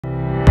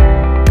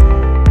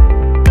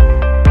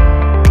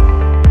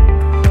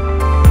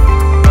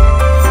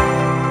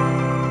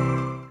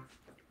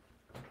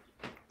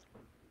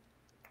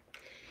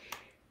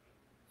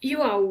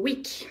You are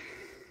weak.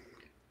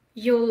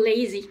 You're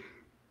lazy.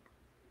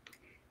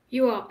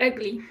 You are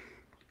ugly.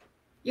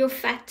 You're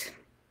fat.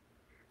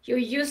 You're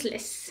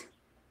useless.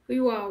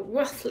 You are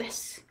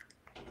worthless.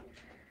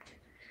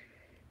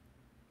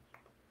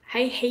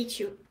 I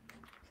hate you.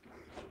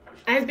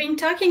 I've been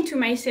talking to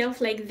myself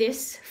like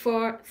this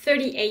for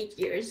 38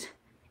 years.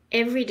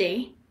 Every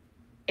day,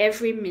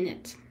 every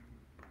minute.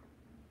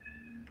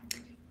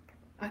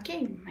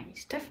 Okay, my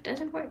stuff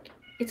doesn't work.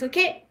 It's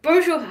okay.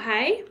 Bonjour,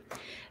 hi.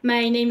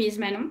 My name is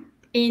Manon.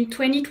 In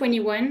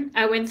 2021,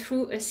 I went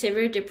through a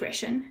severe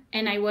depression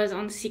and I was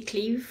on sick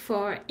leave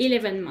for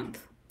 11 months.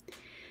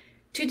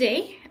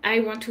 Today, I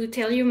want to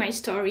tell you my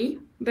story,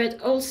 but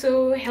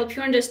also help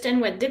you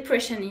understand what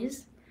depression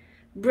is,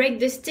 break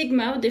the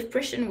stigma of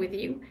depression with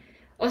you,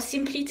 or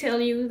simply tell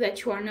you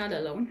that you are not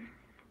alone.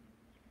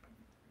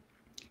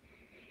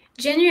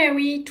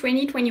 January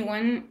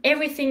 2021,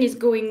 everything is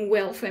going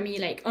well for me.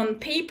 Like on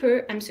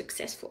paper, I'm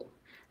successful.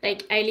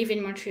 Like I live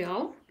in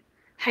Montreal.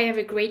 I have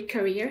a great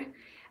career.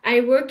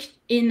 I work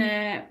in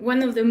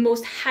one of the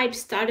most hyped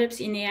startups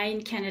in AI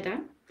in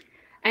Canada.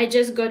 I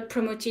just got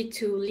promoted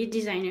to lead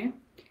designer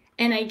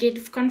and I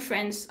give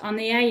conference on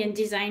AI and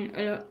design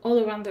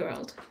all around the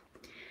world.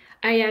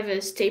 I have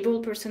a stable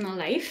personal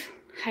life.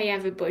 I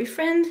have a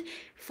boyfriend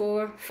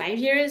for 5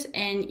 years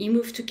and he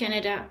moved to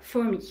Canada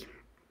for me.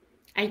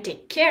 I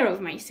take care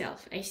of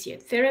myself. I see a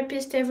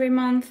therapist every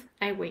month.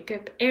 I wake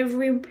up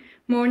every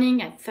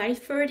morning at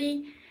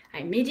 5:30.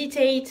 I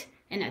meditate,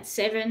 and at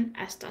 7,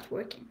 I start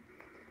working.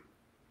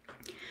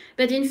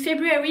 But in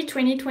February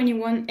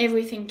 2021,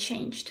 everything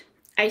changed.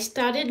 I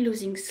started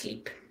losing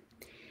sleep.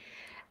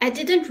 I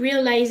didn't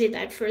realize it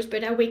at first,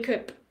 but I wake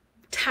up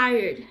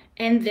tired.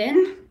 And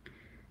then,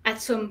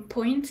 at some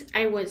point,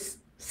 I was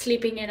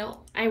sleeping at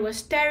all. I was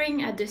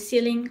staring at the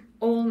ceiling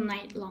all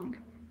night long.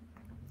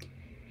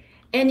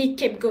 And it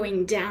kept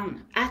going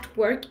down. At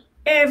work,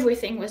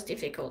 everything was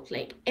difficult,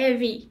 like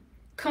heavy,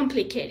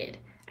 complicated.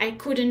 I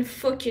couldn't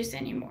focus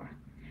anymore.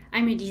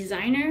 I'm a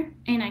designer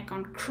and I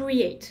can't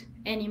create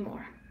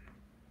anymore.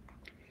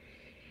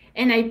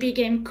 And I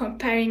began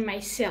comparing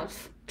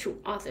myself to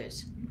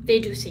others. They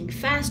do things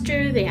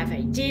faster, they have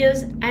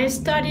ideas. I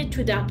started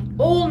to doubt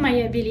all my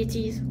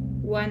abilities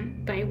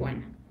one by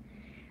one.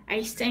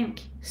 I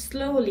sank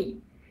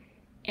slowly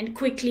and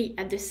quickly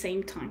at the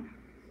same time.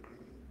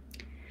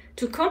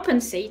 To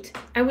compensate,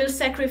 I will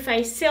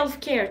sacrifice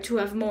self-care to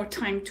have more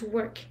time to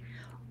work.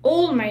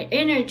 All my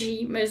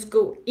energy must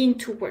go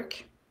into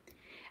work.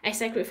 I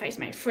sacrifice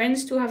my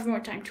friends to have more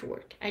time to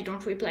work. I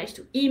don't reply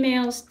to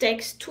emails,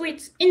 texts,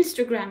 tweets,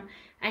 Instagram.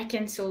 I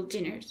cancel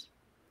dinners.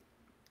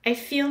 I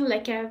feel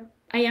like I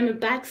am a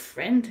bad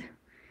friend.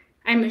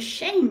 I'm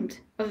ashamed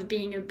of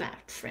being a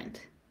bad friend.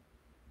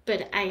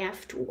 But I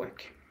have to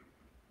work.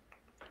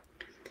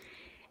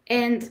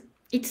 And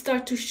it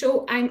starts to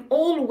show I'm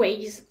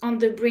always on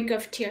the brink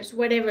of tears,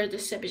 whatever the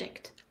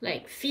subject,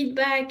 like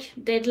feedback,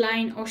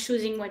 deadline, or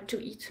choosing what to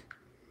eat.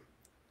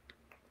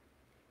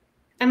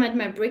 I'm at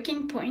my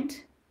breaking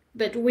point,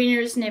 but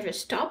winners never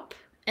stop,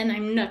 and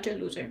I'm not a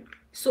loser.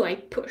 So I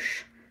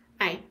push,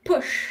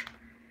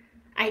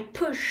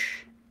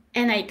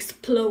 and I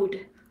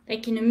explode.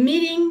 Like in a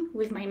meeting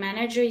with my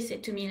manager, he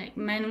said to me, like,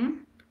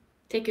 Manon,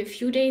 take a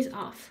few days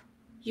off.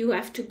 You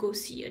have to go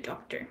see a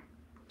doctor.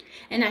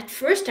 And at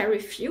first I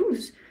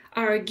refuse,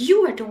 I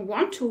argue I don't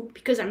want to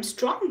because I'm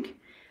strong.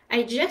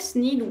 I just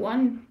need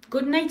one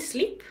good night's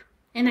sleep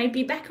and I'll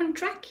be back on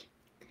track.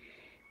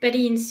 But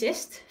he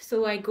insists,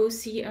 so I go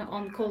see an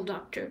on-call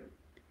doctor.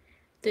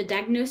 The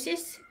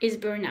diagnosis is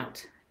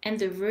burnout and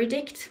the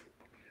verdict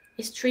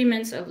is 3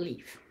 months of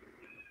leave.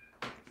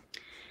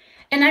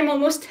 And I'm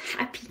almost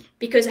happy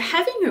because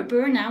having a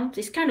burnout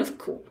is kind of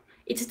cool.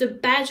 It's the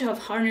badge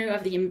of honor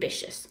of the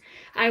ambitious.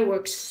 I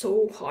work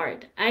so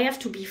hard. I have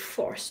to be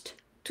forced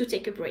to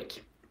take a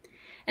break.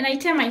 And I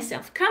tell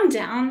myself, calm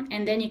down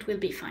and then it will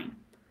be fine.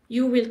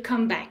 You will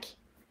come back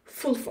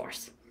full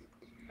force.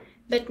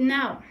 But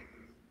now,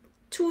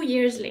 2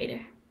 years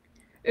later,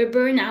 a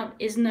burnout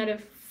is not a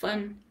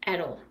fun at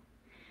all.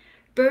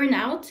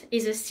 Burnout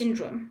is a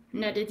syndrome,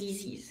 not a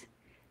disease.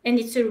 And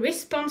it's a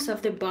response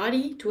of the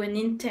body to an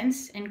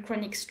intense and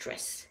chronic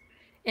stress.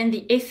 And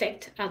the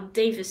effects are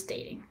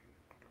devastating.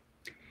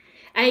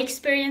 I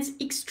experience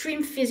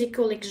extreme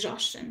physical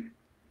exhaustion.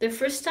 The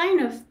first sign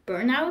of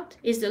burnout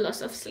is the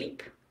loss of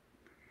sleep.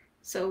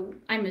 So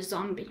I'm a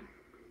zombie.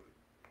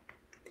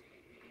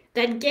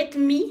 That gets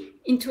me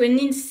into an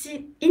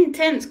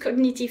intense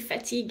cognitive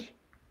fatigue.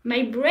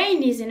 My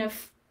brain is in a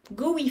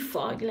gooey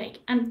fog, like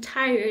I'm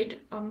tired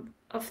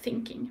of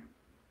thinking.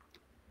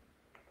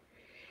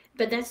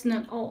 But that's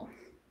not all.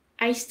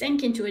 I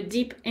sink into a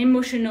deep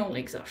emotional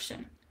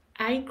exhaustion.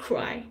 I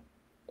cry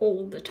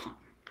all the time.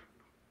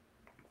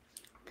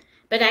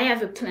 But I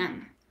have a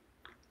plan.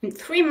 In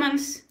 3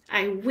 months,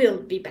 I will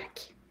be back.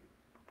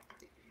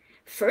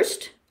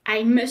 First,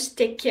 I must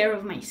take care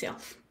of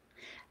myself.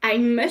 I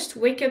must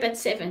wake up at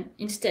 7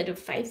 instead of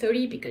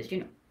 5:30 because,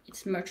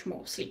 it's much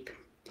more sleep.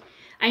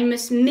 I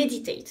must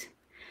meditate.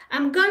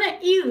 I'm gonna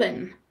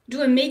even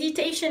Do a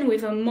meditation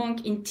with a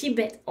monk in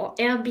Tibet or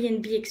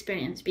Airbnb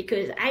experience,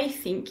 because I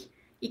think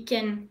it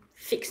can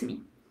fix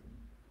me.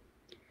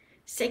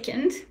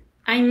 Second,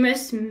 I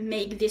must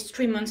make this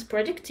 3 months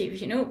productive,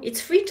 it's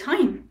free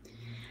time.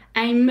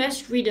 I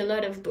must read a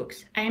lot of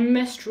books. I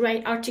must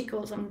write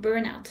articles on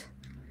burnout.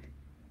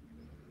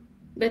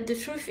 But the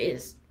truth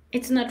is,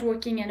 it's not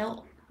working at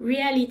all.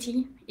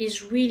 Reality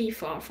is really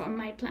far from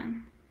my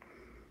plan.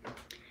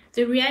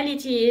 The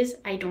reality is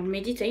I don't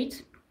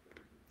meditate,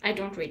 I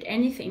don't read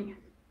anything,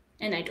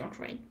 and I don't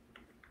write.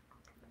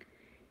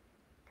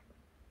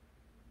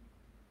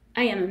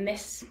 I am a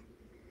mess.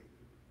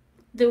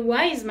 The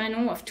wise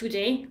Manon of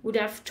today would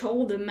have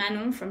told the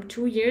Manon from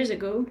 2 years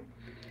ago,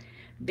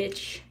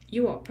 bitch,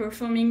 you are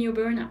performing your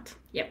burnout.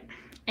 Yep.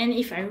 And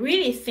if I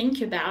really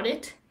think about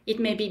it, it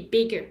may be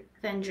bigger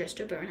than just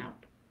a burnout.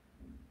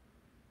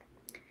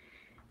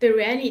 The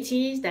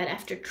reality is that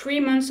after 3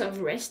 months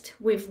of rest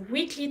with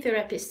weekly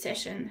therapist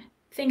sessions,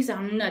 things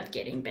are not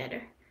getting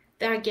better.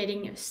 They are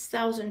getting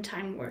 1,000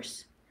 times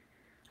worse.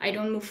 I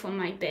don't move from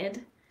my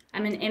bed.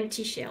 I'm an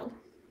empty shell.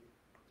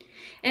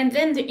 And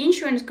then the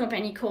insurance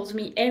company calls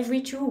me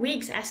every 2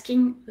 weeks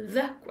asking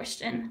the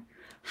question,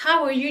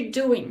 how are you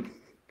doing?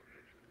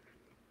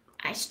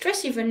 I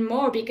stress even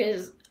more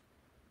because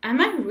am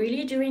I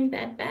really doing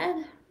that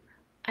bad?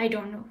 I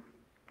don't know.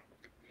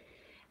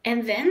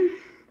 And then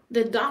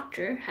the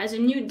doctor has a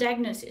new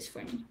diagnosis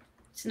for me.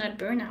 It's not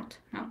burnout,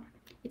 no.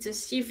 It's a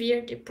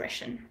severe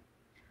depression.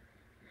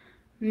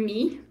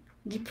 Me,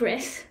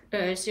 depressed?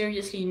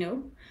 Seriously,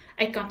 no.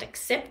 I can't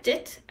accept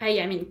it. I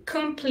am in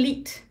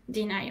complete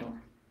denial.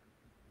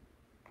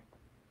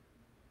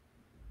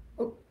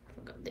 Oh, I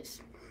forgot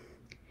this.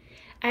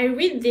 I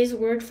read this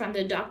word from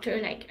the doctor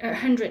like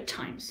 100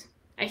 times.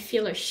 I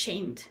feel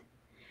ashamed.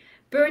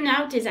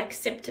 Burnout is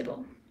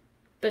acceptable,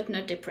 but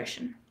not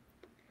depression.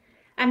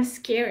 I'm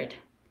scared.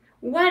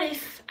 What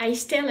if I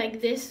stay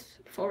like this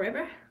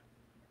forever?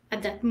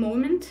 At that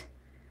moment,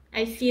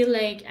 I feel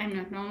like I'm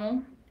not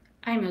normal.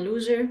 I'm a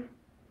loser.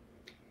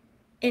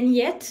 And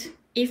yet,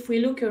 if we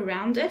look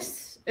around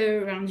us,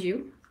 around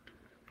you,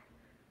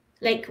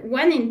 like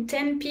 1 in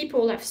 10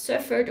 people have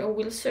suffered or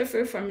will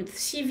suffer from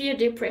severe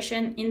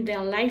depression in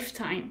their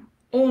lifetime,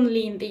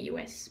 only in the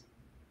US.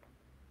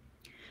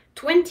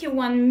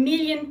 21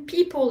 million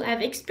people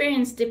have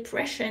experienced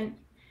depression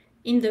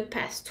in the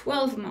past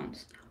 12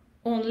 months,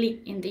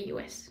 only in the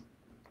US.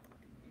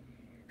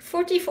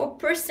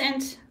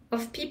 44%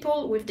 of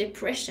people with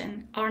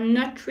depression are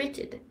not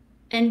treated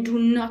and do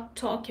not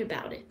talk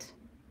about it.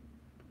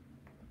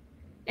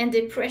 And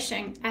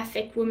depression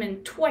affects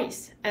women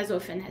twice as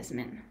often as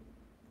men.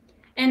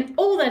 And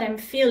all that I'm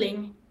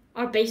feeling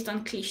are based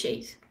on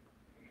cliches.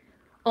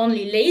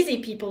 Only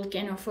lazy people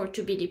can afford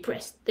to be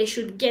depressed. They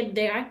should get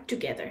their act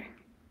together.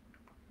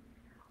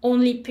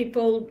 Only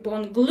people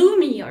born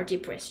gloomy are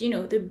depressed,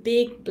 the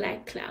big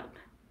black cloud.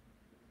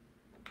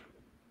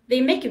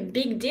 They make a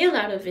big deal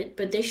out of it,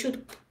 but they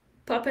should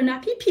pop an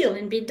happy pill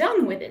and be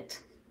done with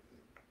it.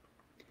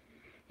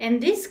 And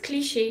these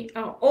cliches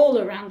are all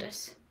around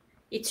us.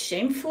 It's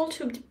shameful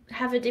to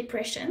have a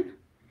depression.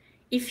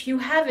 If you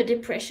have a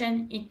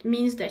depression, it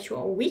means that you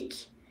are weak.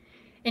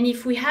 And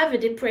if we have a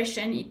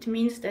depression, it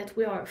means that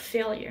we are a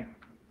failure.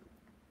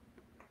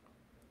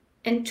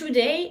 And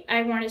today,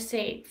 I want to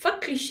say,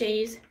 fuck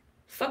cliches,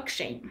 fuck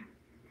shame.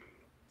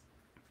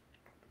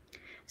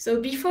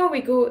 So before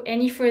we go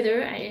any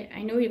further,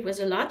 I know it was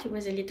a lot, it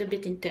was a little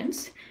bit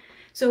intense.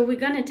 So we're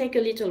going to take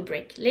a little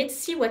break. Let's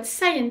see what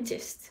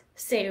scientists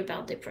say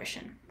about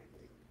depression.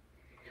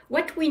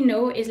 What we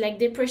know is like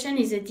depression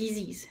is a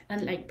disease,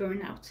 unlike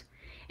burnout.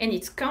 And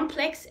it's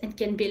complex and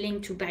can be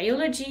linked to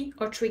biology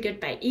or triggered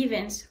by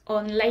events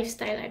or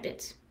lifestyle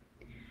habits.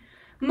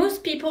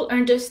 Most people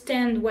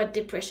understand what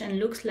depression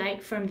looks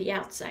like from the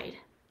outside.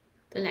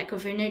 The lack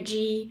of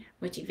energy,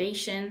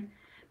 motivation,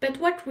 but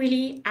what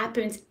really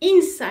happens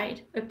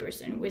inside a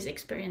person who is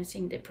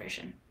experiencing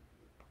depression.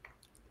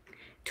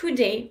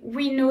 Today,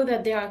 we know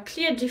that there are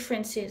clear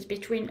differences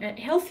between a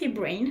healthy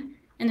brain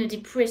and a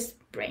depressed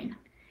brain,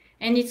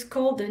 and it's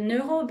called the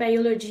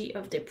neurobiology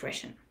of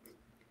depression.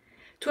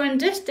 To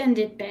understand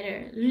it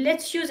better,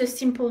 let's use a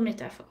simple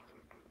metaphor.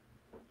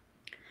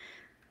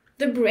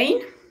 The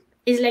brain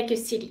is like a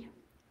city.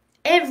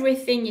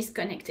 Everything is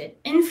connected.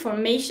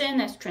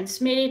 Information is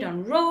transmitted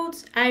on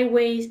roads,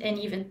 highways, and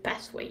even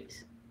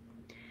pathways.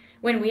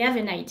 When we have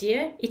an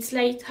idea, it's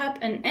light up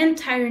an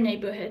entire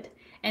neighborhood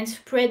and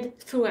spread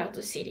throughout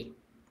the city.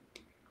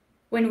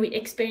 When we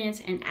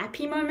experience an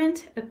happy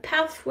moment, a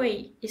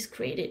pathway is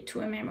created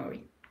to a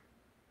memory.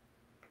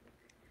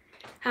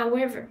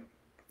 However,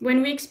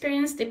 when we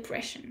experience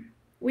depression,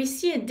 we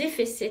see a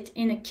deficit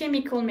in a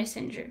chemical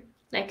messenger,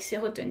 like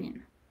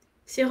serotonin.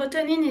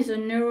 Serotonin is a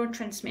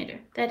neurotransmitter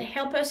that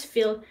helps us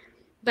feel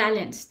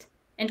balanced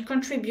and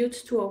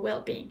contributes to our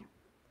well-being.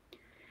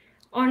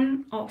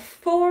 On our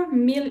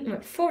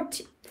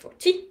 40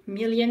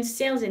 million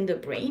cells in the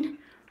brain,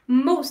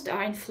 most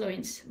are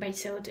influenced by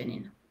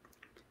serotonin.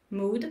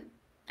 Mood,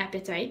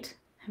 appetite,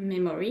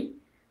 memory,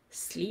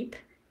 sleep,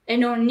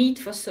 and our need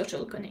for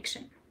social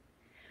connection.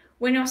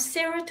 When our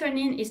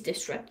serotonin is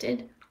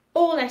disrupted,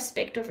 all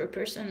aspects of a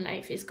person's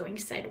life is going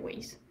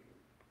sideways.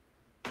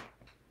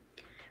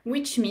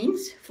 Which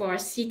means for our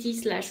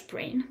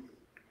city/brain,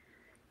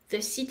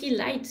 the city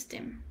lights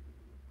dim,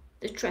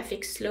 the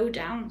traffic slows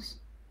down,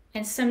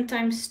 and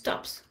sometimes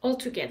stops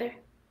altogether.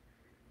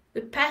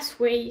 The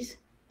pathways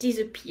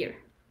disappear,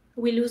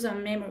 we lose our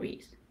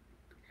memories.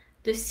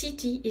 The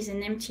city is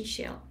an empty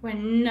shell where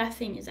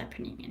nothing is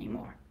happening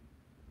anymore.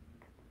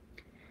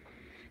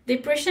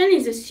 Depression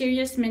is a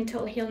serious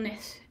mental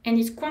illness, and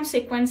its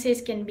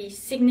consequences can be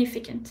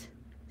significant,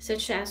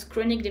 such as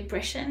chronic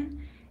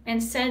depression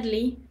and,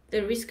 sadly,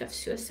 the risk of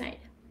suicide.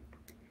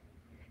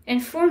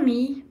 And for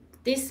me,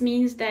 this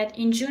means that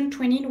in June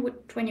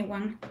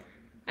 2021,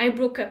 I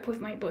broke up with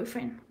my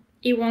boyfriend.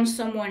 He wants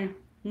someone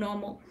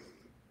normal.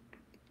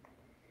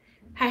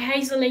 I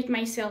isolate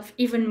myself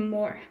even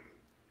more.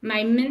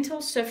 My mental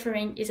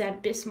suffering is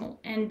abysmal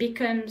and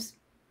becomes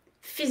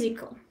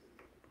physical.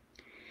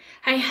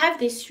 I have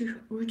this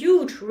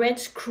huge red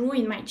screw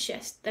in my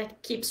chest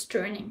that keeps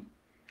turning.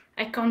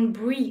 I can't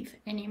breathe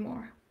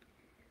anymore.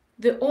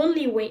 The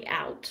only way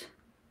out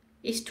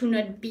is to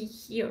not be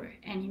here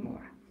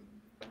anymore.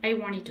 I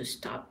want it to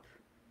stop,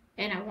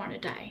 and I want to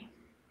die.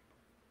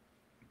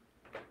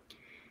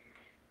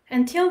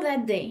 Until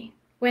that day,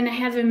 when I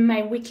have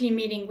my weekly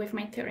meeting with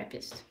my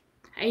therapist,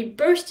 I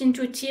burst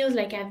into tears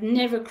like I've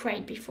never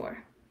cried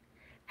before.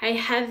 I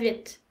have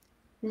it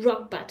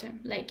rock bottom,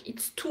 like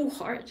it's too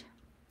hard.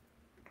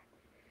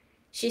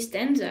 She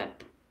stands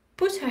up,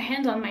 puts her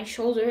hand on my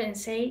shoulder and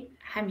says,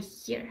 I'm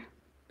here.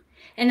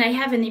 And I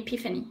have an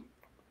epiphany.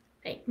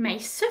 Like my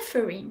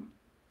suffering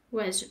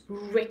was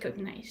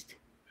recognized.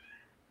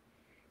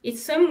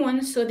 It's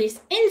someone saw this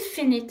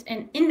infinite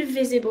and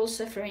invisible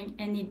suffering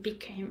and it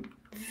became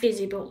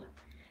visible.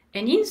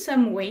 And in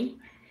some way,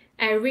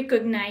 I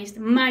recognized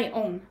my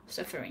own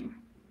suffering.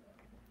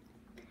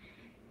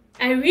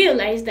 I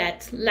realized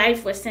that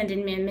life was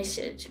sending me a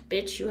message,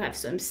 bitch, you have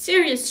some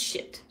serious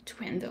shit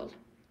to handle.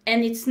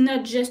 And it's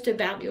not just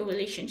about your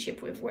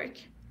relationship with work.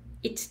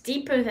 It's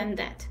deeper than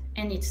that,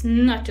 and it's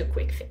not a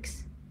quick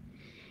fix.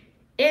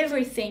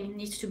 Everything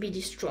needs to be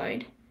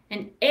destroyed,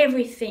 and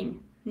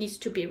everything needs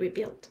to be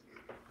rebuilt.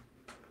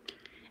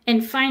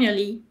 And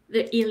finally,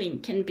 the healing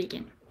can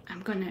begin.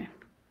 I'm gonna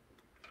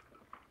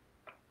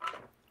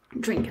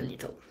drink a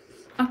little.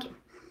 Okay.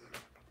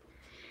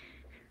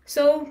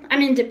 So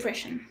I'm in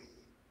depression.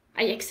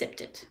 I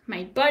accept it.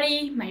 My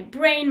body, my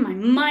brain, my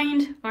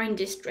mind are in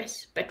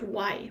distress. But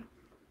why?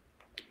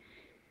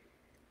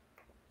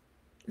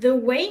 The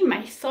way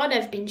my thoughts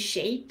have been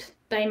shaped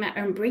by my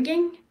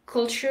upbringing,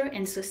 culture,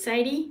 and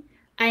society,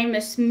 I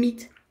must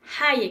meet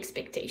high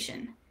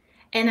expectation,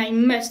 and I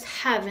must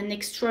have an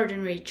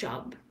extraordinary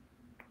job.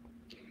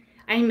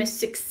 I must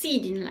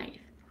succeed in life.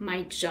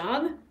 My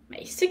job,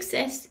 my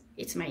success,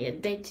 it's my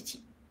identity.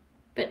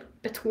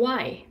 But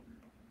why?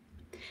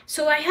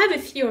 So I have a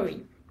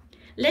theory.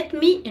 Let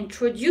me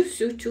introduce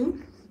you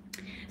to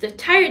the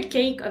tired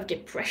cake of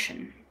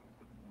depression.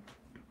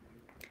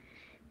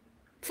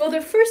 For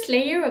the first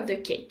layer of the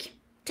cake,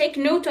 take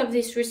note of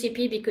this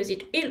recipe because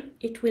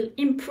it will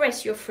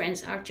impress your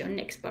friends at your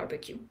next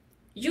barbecue.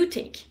 You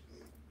take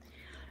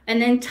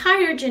an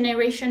entire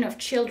generation of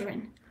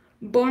children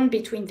born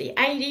between the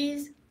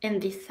 80s and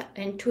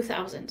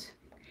 2000s,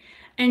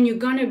 and you're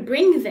gonna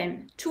bring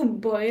them to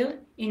boil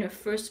in a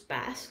first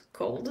bath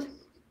called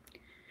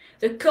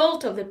the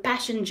cult of the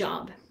passion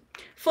job.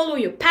 Follow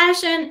your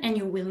passion and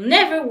you will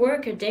never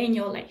work a day in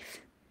your life.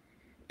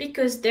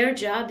 Because their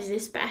job is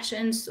this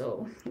passion,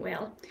 so,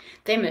 well,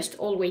 they must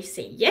always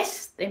say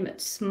yes, they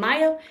must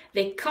smile,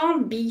 they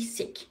can't be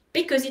sick,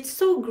 because it's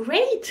so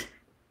great.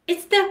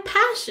 It's their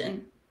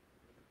passion.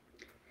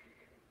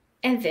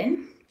 And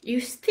then you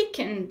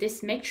thicken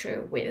this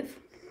mixture with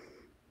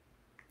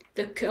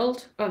the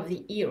cult of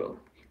the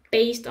hero,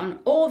 based on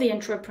all the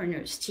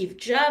entrepreneurs, Steve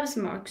Jobs,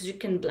 Mark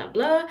Zuckerberg, blah,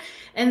 blah,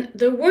 and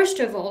the worst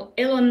of all,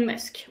 Elon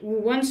Musk, who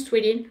once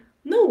tweeted,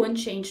 no one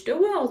changed the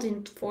world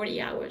in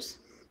 40 hours.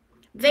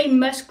 They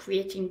must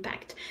create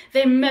impact.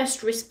 They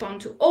must respond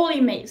to all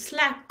emails,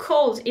 Slack,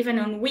 calls, even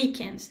on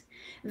weekends.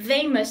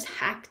 They must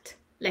act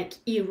like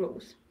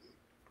heroes.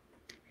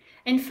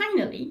 And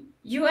finally,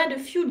 you add a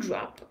few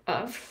drops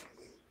of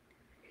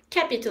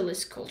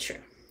capitalist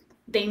culture.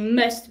 They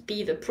must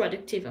be the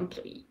productive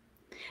employee.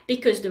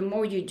 Because the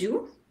more you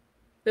do,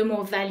 the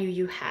more value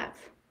you have.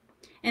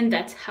 And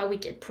that's how we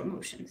get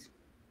promotions.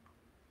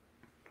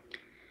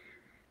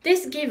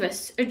 This gives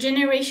us a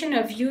generation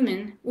of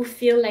humans who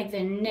feel like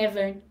they're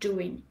never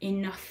doing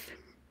enough.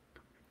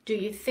 Do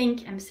you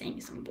think I'm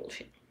saying some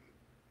bullshit?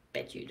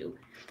 Bet you do.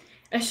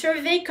 A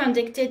survey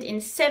conducted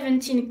in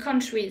 17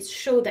 countries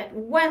showed that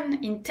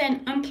 1 in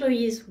 10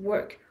 employees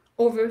work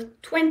over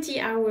 20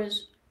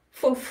 hours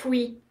for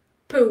free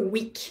per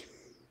week.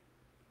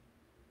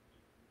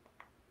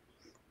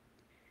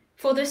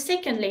 For the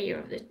second layer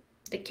of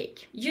the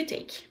cake, you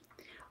take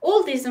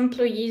all these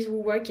employees who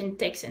work in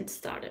tech and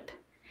startup.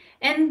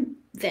 And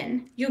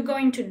then you're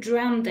going to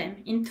drown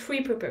them in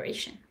 3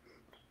 preparations.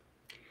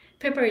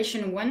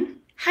 Preparation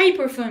 1, High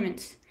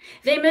performance.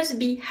 They must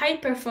be high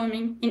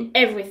performing in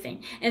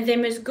everything, and they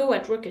must go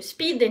at rocket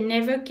speed. They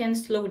never can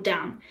slow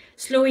down.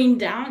 Slowing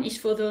down is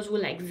for those who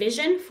lack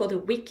vision, for the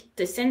weak,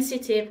 the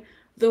sensitive,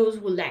 those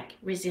who lack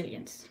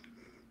resilience.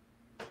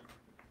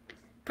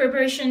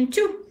 Preparation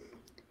 2.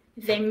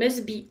 They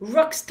must be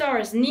rock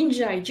stars,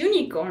 ninja,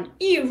 unicorn,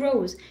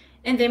 heroes,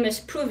 and they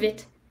must prove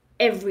it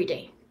every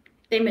day.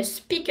 They must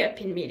speak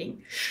up in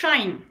meeting,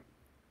 shine.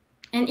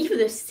 And if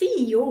the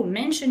CEO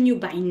mentions you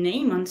by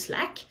name on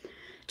Slack,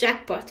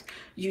 jackpot,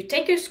 you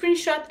take a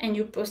screenshot and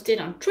you post it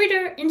on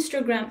Twitter,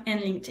 Instagram,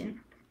 and LinkedIn.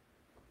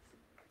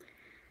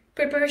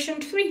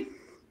 Preparation 3.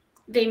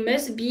 They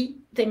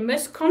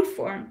must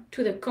conform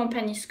to the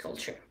company's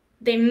culture.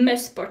 They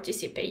must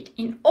participate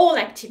in all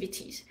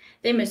activities.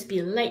 They must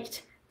be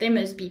liked. They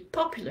must be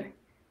popular,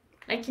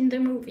 like in the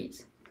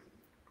movies.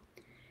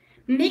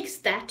 Mix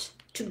that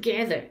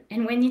together,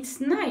 and when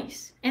it's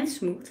nice and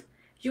smooth,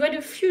 you add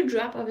a few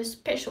drops of a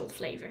special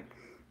flavor.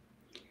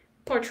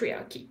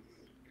 Patriarchy.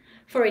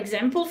 For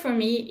example, for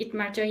me, it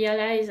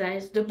materializes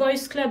as the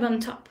boys' club on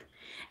top.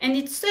 And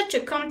it's such a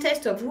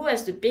contest of who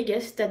has the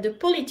biggest that the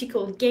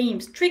political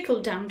games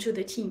trickle down to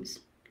the teams.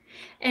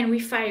 And we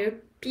fire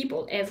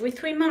people every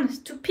 3 months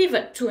to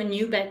pivot to a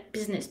new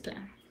business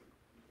plan.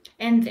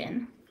 And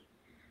then,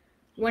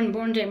 one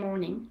Monday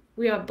morning,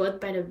 we are bought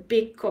by the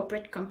big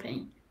corporate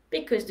company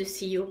because the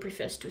CEO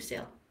prefers to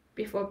sell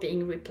before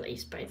being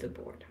replaced by the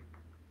board.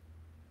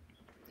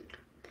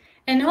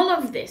 And all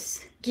of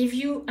this gives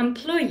you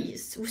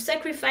employees who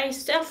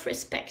sacrifice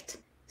self-respect,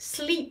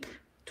 sleep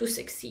to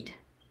succeed.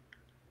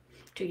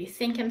 Do you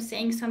think I'm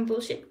saying some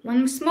bullshit?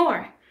 Once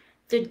more,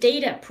 the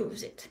data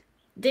proves it.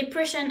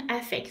 Depression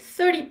affects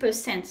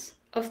 30%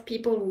 of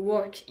people who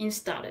work in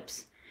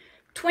startups.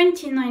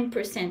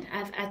 29%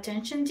 have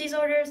attention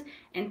disorders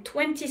and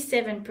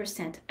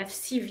 27% have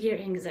severe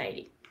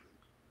anxiety.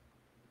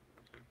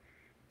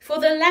 For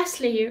the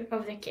last layer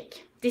of the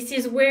cake, this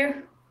is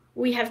where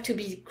we have to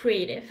be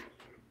creative.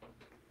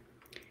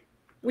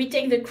 We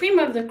take the cream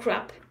of the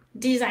crop,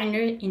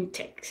 designer in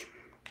tech.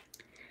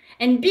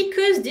 And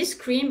because this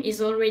cream is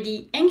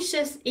already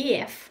anxious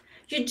AF,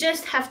 you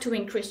just have to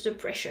increase the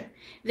pressure.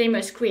 They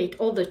must create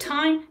all the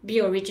time,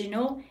 be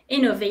original,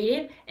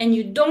 innovative, and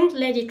you don't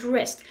let it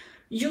rest.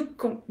 You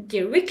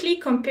directly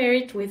compare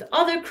it with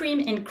other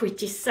cream and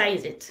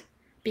criticize it,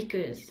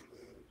 because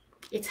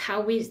it's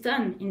how it's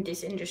done in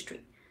this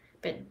industry.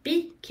 But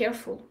be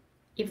careful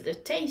if the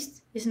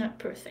taste is not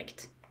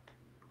perfect.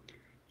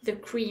 The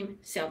cream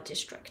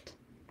self-destruct.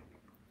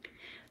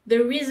 The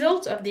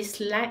result of this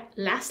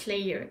last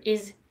layer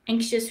is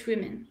anxious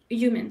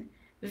human,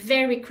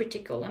 very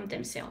critical of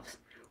themselves,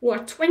 who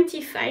are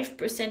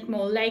 25%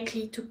 more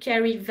likely to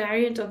carry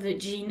variant of the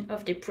gene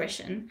of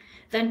depression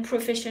than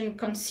profession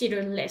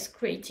considered less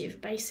creative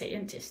by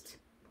scientists.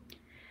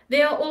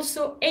 They are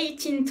also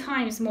 18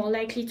 times more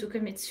likely to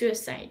commit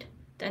suicide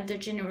than the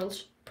general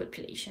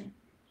population.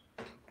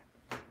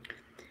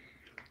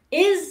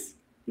 Is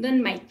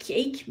then my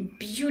cake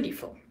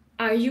beautiful?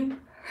 Are you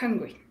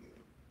hungry?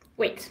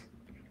 Wait,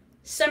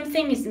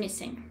 something is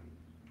missing.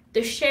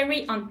 The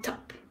cherry on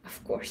top,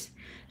 of course.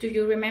 Do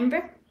you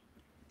remember?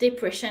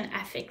 Depression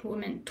affects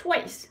women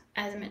twice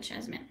as much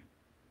as men.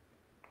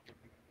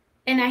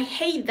 And I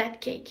hate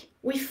that cake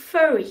with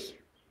fury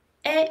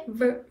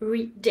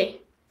every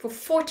day for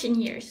 14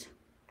 years.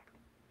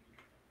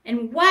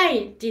 And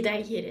why did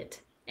I eat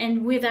it?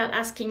 And without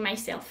asking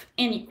myself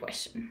any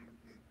question.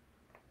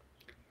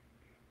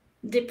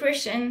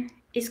 Depression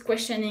is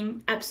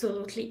questioning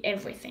absolutely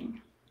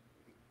everything.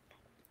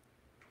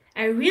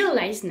 I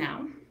realize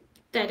now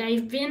that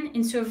I've been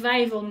in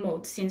survival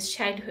mode since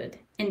childhood,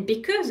 and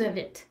because of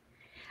it,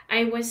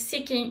 I was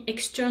seeking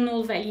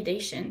external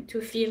validation to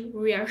feel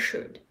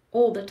reassured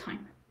all the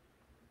time.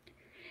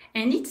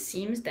 And it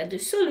seems that the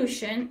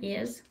solution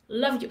is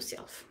love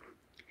yourself.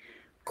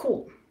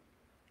 Cool.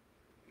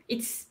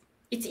 It's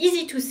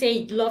easy to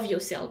say love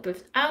yourself,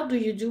 but how do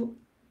you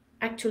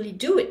actually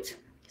do it?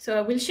 So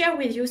I will share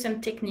with you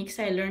some techniques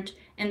I learned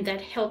and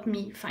that helped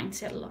me find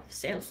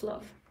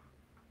self-love.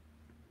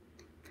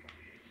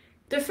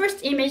 The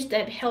first image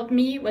that helped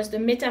me was the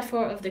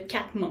metaphor of the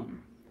cat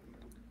mom.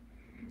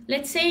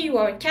 Let's say you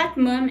are a cat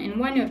mom and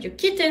one of your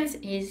kittens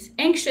is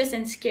anxious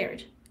and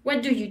scared.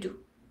 What do?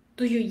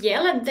 Do you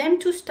yell at them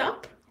to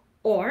stop?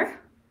 Or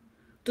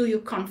do you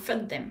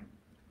comfort them,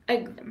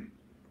 hug them?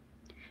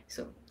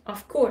 So,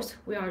 of course,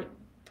 we are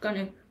going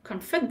to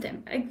comfort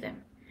them, hug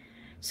them.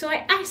 So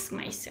I ask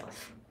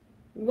myself,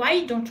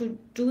 why don't you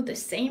do the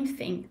same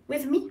thing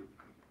with me?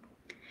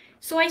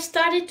 So I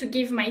started to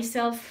give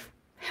myself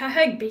a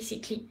hug,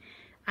 basically.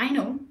 I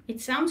know,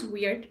 it sounds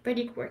weird, but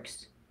it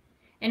works.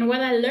 And what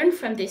I learned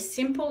from this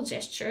simple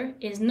gesture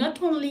is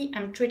not only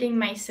I'm treating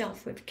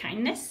myself with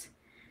kindness,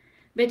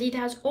 but it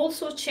has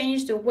also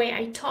changed the way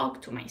I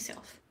talk to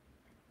myself.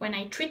 When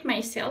I treat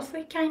myself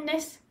with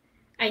kindness,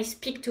 I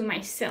speak to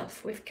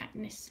myself with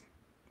kindness.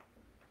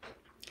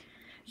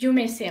 You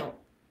may say,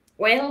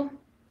 well,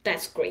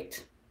 that's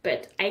great,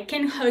 but I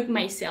can hug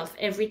myself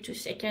every 2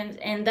 seconds,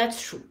 and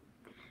that's true.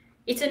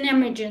 It's an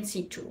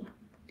emergency tool.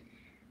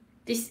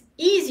 This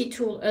easy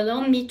tool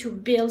allowed me to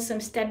build some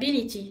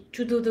stability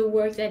to do the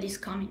work that is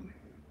coming.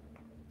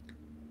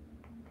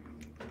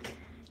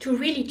 To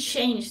really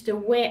change the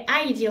way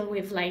I deal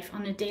with life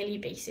on a daily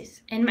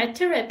basis. And my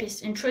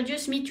therapist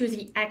introduced me to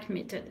the ACT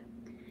method.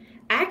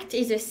 ACT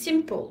is a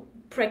simple,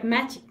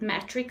 pragmatic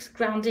matrix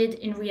grounded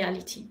in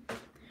reality.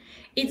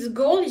 Its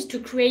goal is to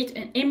create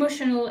an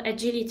emotional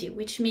agility,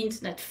 which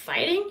means not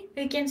fighting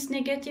against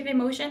negative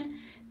emotion,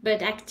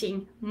 but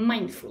acting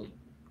mindfully.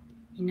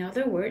 In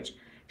other words,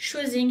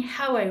 choosing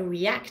how I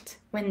react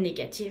when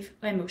negative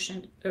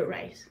emotions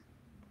arise.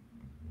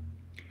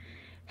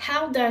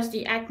 How does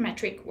the ACT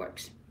matrix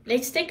work?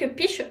 Let's take a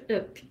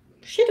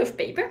sheet of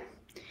paper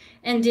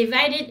and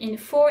divide it in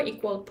 4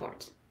 equal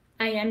parts.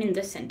 I am in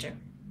the center.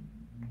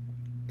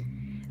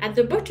 At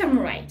the bottom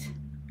right,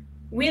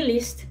 we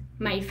list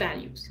my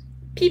values.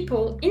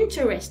 People,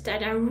 interests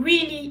that are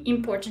really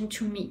important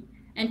to me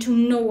and to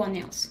no one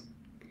else.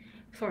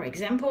 For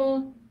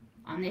example,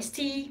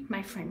 honesty,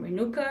 my friend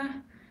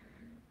Renuka,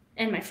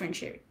 and my friend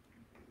Sherry.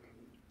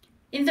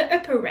 In the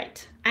upper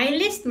right, I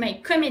list my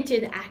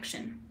committed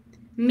action,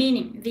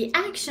 meaning the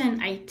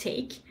action I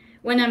take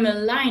when I'm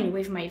aligned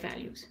with my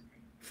values.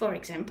 For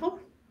example,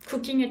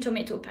 cooking a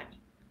tomato pie.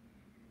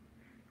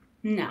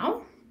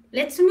 Now,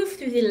 let's move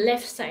to the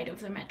left side of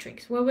the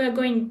matrix, where we're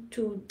going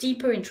to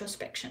deeper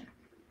introspection.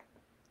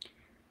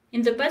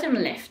 In the bottom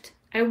left,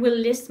 I will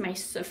list my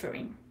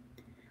suffering.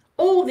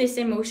 All this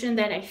emotion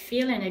that I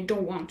feel and I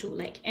don't want to,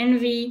 like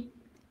envy,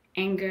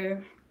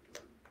 anger.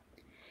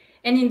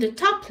 And in the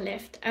top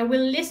left, I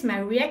will list my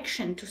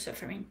reaction to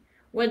suffering.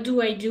 What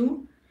do I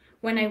do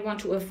when I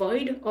want to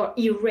avoid or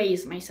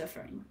erase my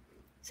suffering?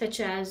 Such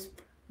as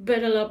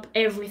bottle up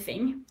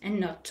everything and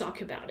not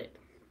talk about it.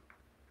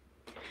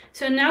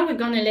 So now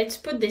let's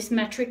put this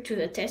matrix to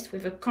the test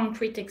with a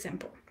concrete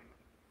example.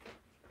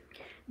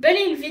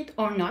 Believe it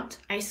or not,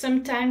 I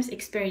sometimes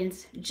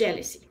experience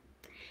jealousy.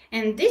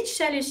 And this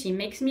jealousy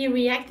makes me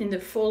react in the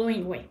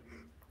following way.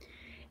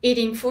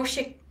 Eating 4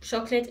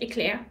 chocolate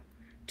eclairs,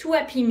 2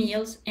 Happy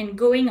Meals, and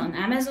going on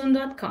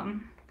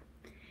Amazon.com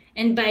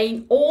and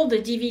buying all the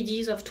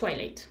DVDs of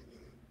Twilight.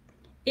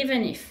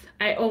 Even if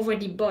I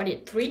already bought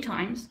it 3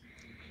 times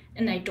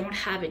and I don't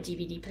have a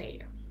DVD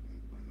player.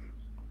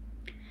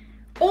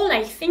 All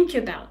I think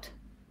about,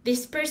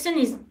 this person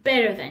is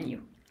better than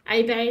you.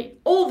 I buy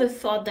all the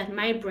thought that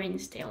my brain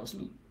tells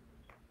me.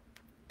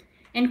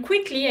 And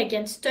quickly I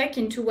get stuck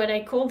into what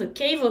I call the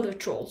cave of the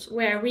trolls,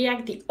 where I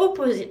react the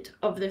opposite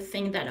of the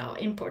things that are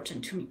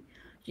important to me.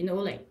 You know,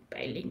 like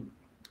buying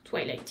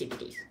Twilight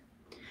DVDs.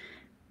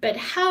 But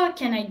how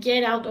can I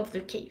get out of the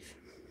cave?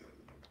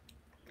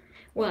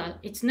 Well,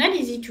 it's not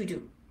easy to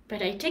do,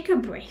 but I take a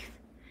breath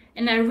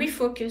and I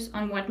refocus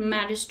on what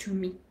matters to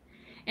me.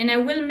 And I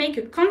will make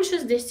a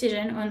conscious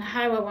decision on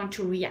how I want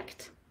to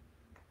react.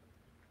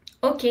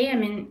 Okay,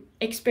 I'm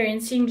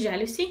experiencing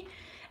jealousy,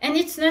 and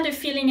it's not a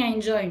feeling I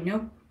enjoy,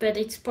 no, but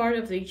it's part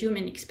of the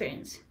human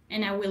experience,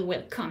 and I will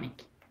welcome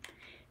it.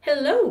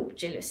 Hello,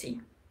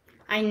 jealousy.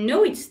 I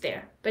know it's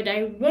there, but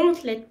I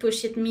won't let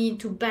push it me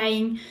into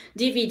buying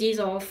DVDs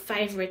of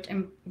favorite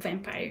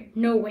vampire.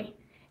 No way.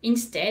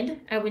 Instead,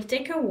 I will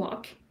take a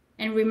walk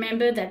and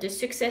remember that the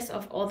success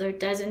of others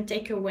doesn't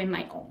take away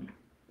my own.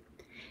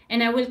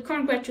 And I will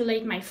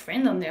congratulate my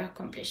friend on their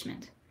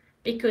accomplishment,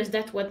 because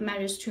that's what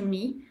matters to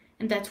me,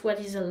 and that's what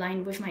is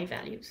aligned with my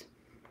values.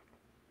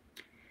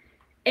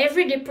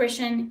 Every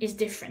depression is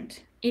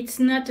different. It's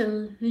not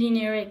a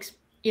linear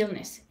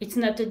illness. It's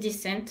not a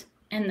descent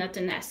and not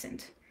an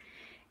ascent.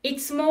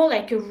 It's more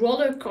like a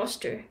roller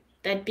coaster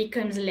that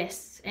becomes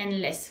less and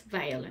less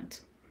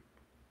violent.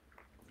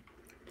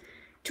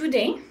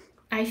 Today,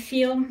 I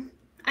feel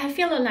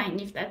aligned,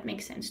 if that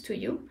makes sense to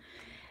you,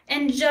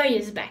 and joy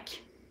is back.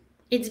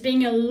 It's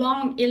been a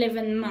long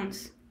 11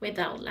 months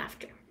without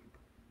laughter.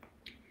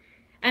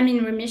 I'm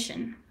in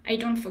remission. I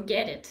don't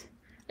forget it.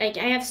 Like,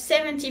 I have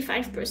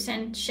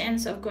 75%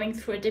 chance of going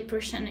through a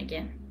depression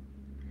again.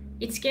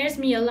 It scares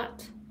me a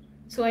lot.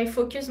 So I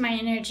focus my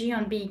energy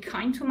on being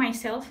kind to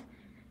myself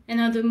and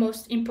on the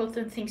most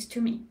important things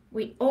to me.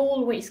 We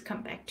always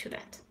come back to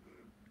that.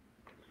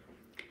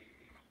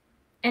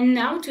 And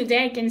now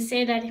today I can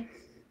say that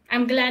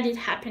I'm glad it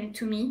happened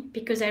to me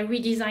because I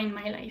redesigned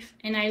my life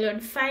and I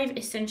learned 5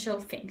 essential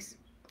things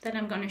that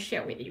I'm going to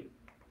share with you.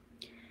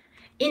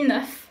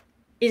 Enough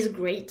is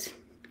great.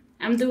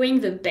 I'm doing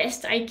the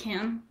best I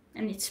can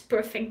and it's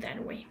perfect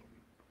that way.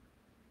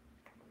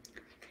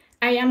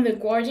 I am the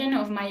guardian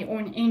of my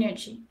own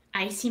energy.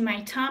 I see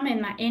my time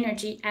and my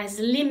energy as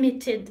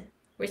limited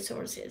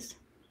resources.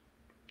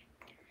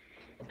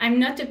 I'm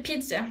not a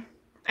pizza.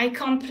 I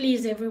can't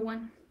please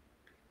everyone.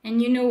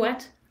 And you know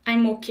what?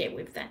 I'm okay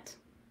with that.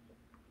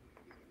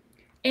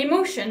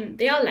 Emotion,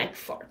 they are like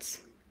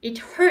farts. It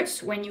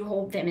hurts when you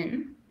hold them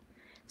in.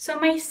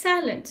 Some are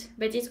silent,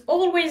 but it's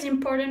always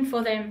important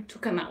for them to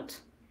come out.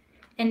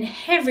 And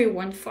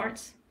everyone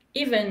farts,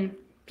 even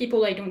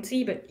people I don't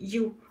see, but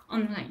you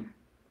online.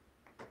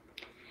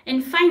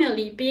 And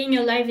finally, being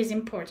alive is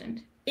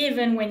important,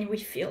 even when we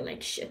feel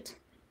like shit.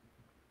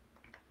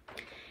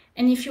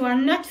 And if you are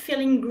not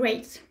feeling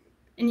great,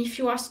 and if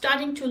you are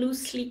starting to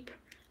lose sleep,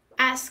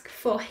 ask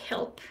for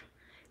help.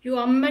 You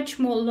are much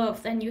more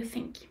loved than you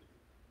think.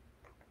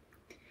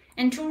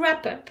 And to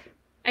wrap up,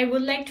 I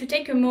would like to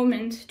take a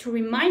moment to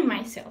remind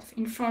myself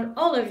in front of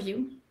all of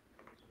you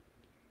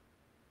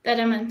that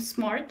I'm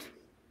smart,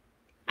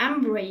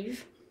 I'm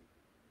brave,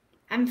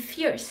 I'm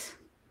fierce,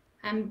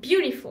 I'm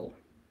beautiful,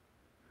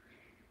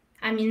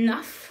 I'm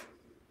enough,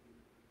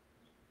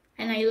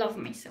 and I love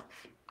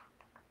myself.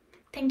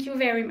 Thank you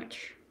very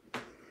much.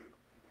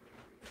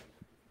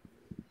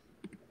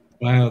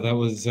 Wow, that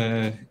was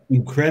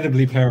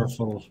incredibly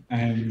powerful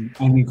and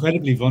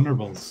incredibly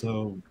vulnerable.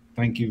 So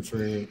thank you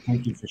for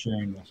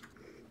sharing that.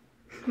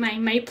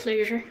 My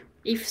pleasure.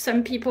 If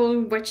some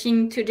people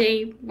watching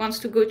today wants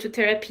to go to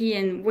therapy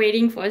and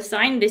waiting for a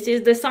sign, this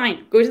is the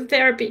sign. Go to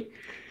therapy.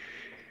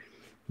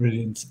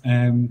 Brilliant.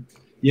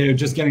 Yeah,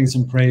 just getting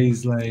some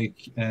praise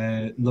like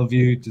love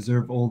you,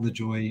 deserve all the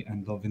joy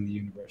and love in the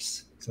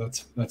universe. So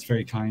that's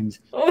very kind.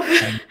 Oh,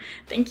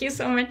 thank you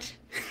so much.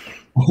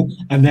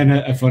 And then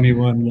a funny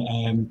one,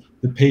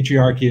 the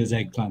patriarchy is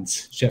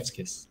eggplants, chef's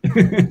kiss.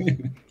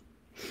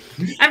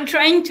 I'm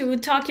trying to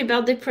talk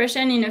about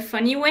depression in a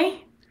funny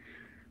way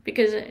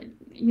because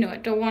I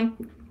don't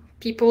want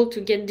people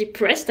to get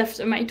depressed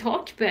after my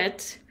talk,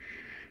 but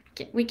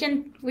we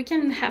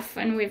can have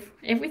fun with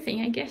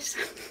everything, I guess.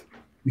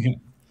 Yeah.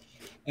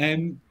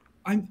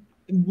 I'm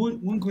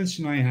one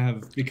question I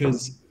have,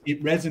 because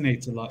it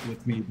resonates a lot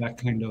with me, that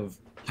kind of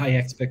high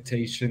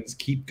expectations,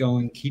 keep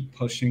going, keep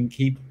pushing,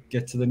 keep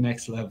get to the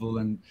next level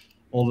and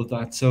all of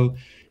that. So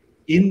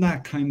in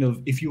that kind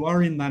of, if you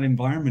are in that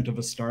environment of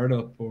a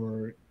startup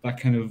or that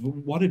kind of,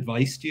 what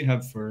advice do you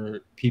have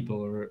for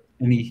people, or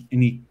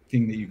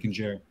anything that you can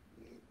share?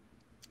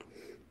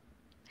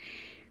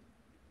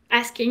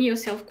 Asking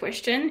yourself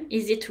question,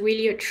 is it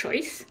really a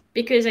choice?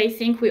 Because I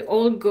think we're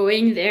all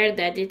going there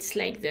that it's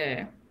like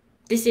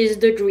this is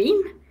the dream,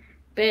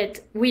 but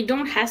we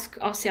don't ask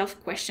ourselves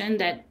question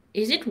that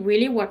is it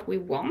really what we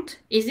want?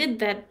 Is it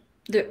that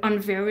the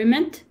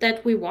environment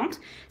that we want?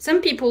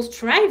 Some people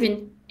thrive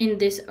in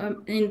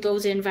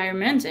those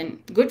environments,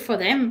 and good for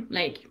them,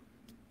 like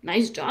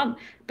nice job,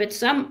 but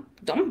some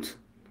don't.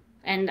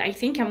 And I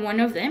think I'm one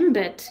of them,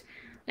 but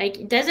like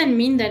it doesn't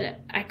mean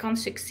that I can't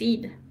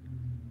succeed.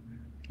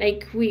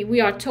 Like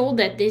we are told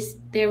that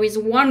there is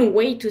one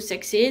way to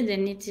succeed,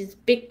 and it is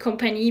big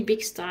company,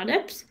 big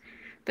startups,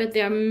 but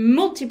there are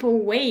multiple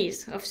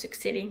ways of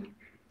succeeding.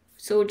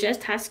 So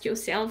just ask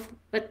yourself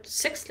what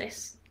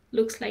success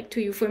looks like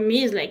to you. For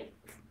me, it's like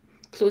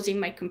closing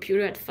my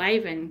computer at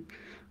 5 and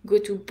go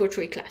to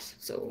pottery class.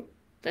 So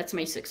that's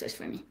my success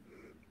for me.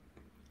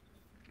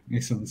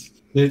 Excellent.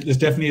 There's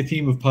definitely a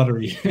theme of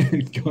pottery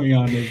going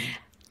on.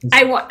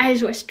 I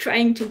was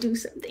trying to do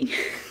something.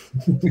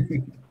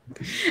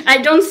 I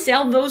don't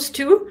sell those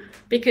two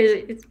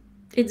because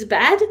it's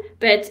bad,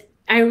 but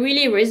I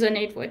really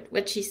resonate with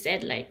what she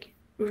said, like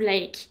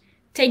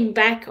take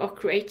back our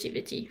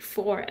creativity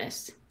for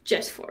us,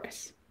 just for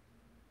us.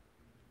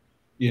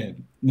 Yeah,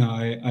 no,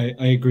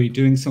 I agree.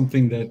 Doing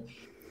something that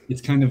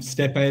it's kind of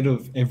step out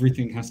of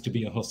everything has to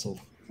be a hustle,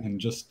 and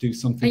just do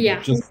something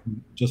that Yeah.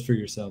 just for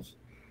yourself.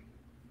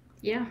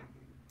 Yeah.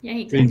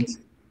 Yeah, Brilliant.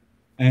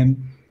 exactly.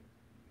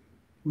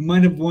 We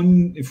might have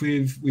one, if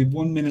we've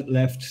 1 minute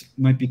left,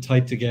 might be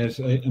tight to get.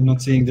 I'm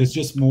not saying there's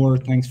just more.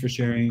 Thanks for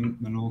sharing,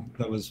 Manon.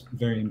 That was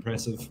very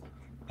impressive.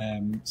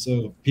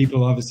 So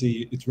people,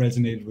 obviously it's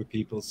resonated with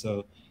people.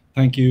 So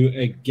thank you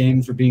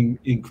again for being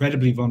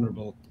incredibly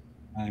vulnerable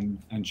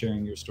and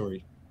sharing your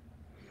story.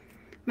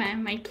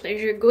 My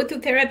pleasure. Go to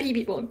therapy,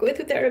 people. Go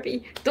to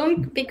therapy.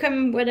 Don't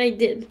become what I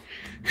did.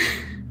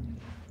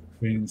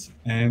 Brilliant.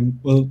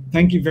 Well,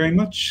 thank you very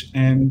much.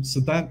 So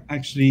that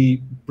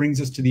actually brings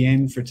us to the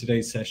end for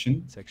today's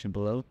session. Section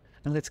below,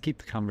 and let's keep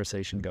the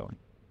conversation going.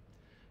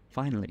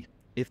 Finally,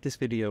 if this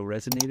video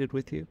resonated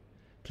with you,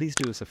 please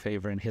do us a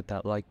favor and hit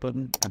that like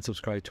button and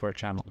subscribe to our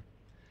channel.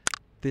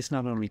 This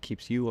not only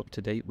keeps you up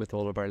to date with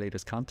all of our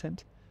latest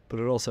content, but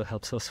it also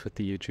helps us with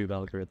the YouTube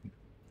algorithm.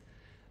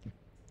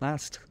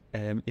 Last,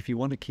 if you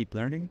want to keep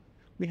learning,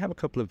 we have a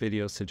couple of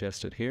videos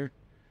suggested here.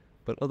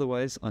 But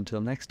otherwise, until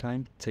next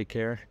time, take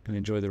care and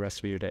enjoy the rest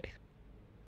of your day.